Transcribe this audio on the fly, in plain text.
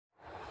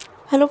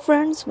Hello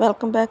friends,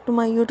 welcome back to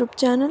my YouTube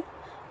channel.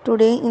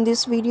 Today in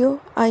this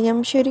video, I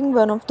am sharing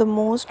one of the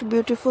most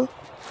beautiful,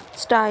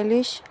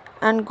 stylish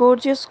and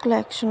gorgeous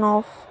collection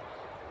of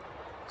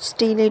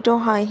stiletto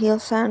high heel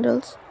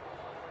sandals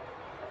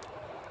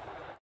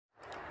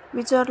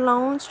which are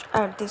launched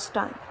at this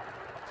time.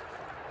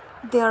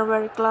 They are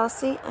very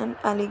classy and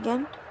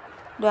elegant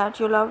that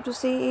you love to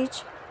see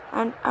each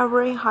and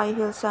every high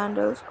heel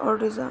sandals or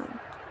design.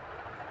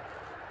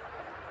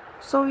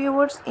 So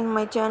viewers, in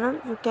my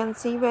channel you can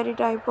see very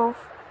type of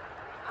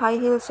high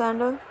heel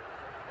sandal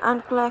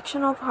and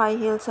collection of high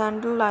heel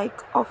sandal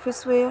like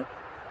office wear,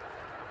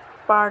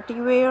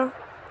 party wear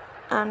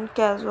and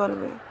casual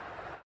wear.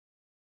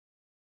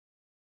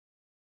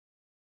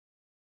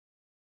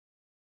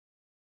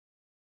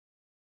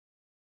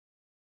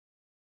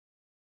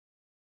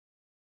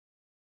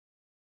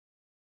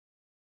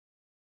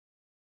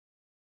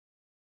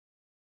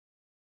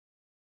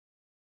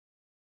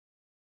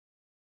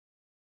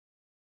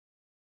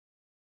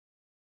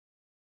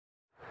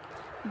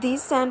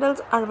 These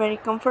sandals are very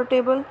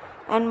comfortable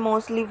and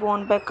mostly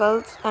worn by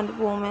girls and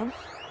women.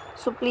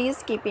 So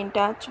please keep in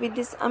touch with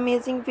this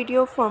amazing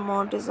video for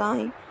more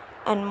design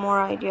and more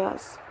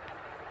ideas.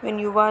 When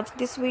you watch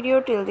this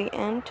video till the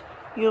end,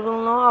 you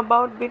will know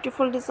about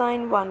beautiful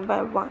design one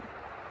by one.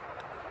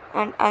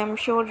 And I am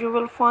sure you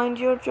will find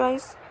your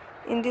choice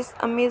in this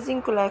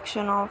amazing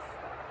collection of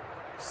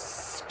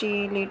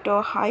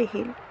stiletto high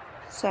heel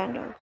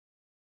sandals.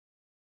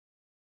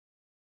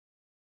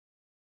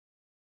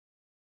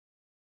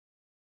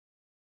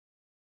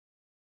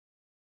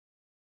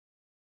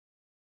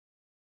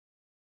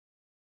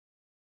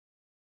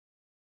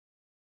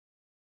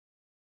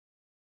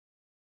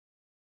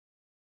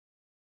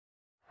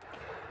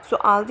 So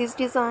all these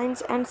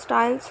designs and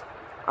styles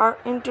are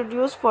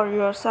introduced for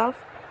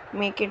yourself.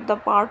 Make it the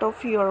part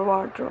of your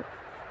wardrobe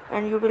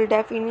and you will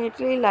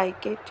definitely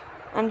like it,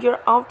 and your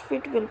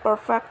outfit will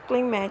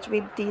perfectly match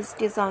with these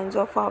designs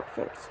of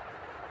outfits.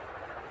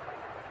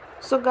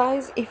 So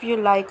guys, if you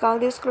like all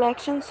this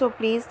collection, so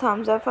please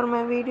thumbs up for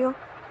my video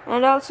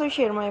and also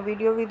share my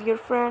video with your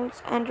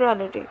friends and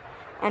relatives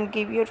and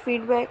give your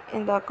feedback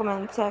in the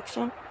comment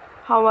section.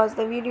 How was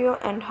the video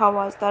and how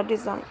was the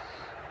design?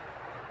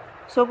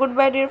 So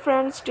goodbye dear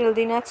friends, till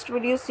the next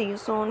video. See you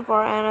soon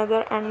for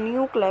another and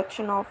new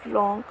collection of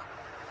long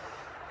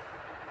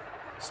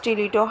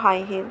stiletto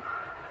high heel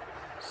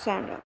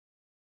sandal.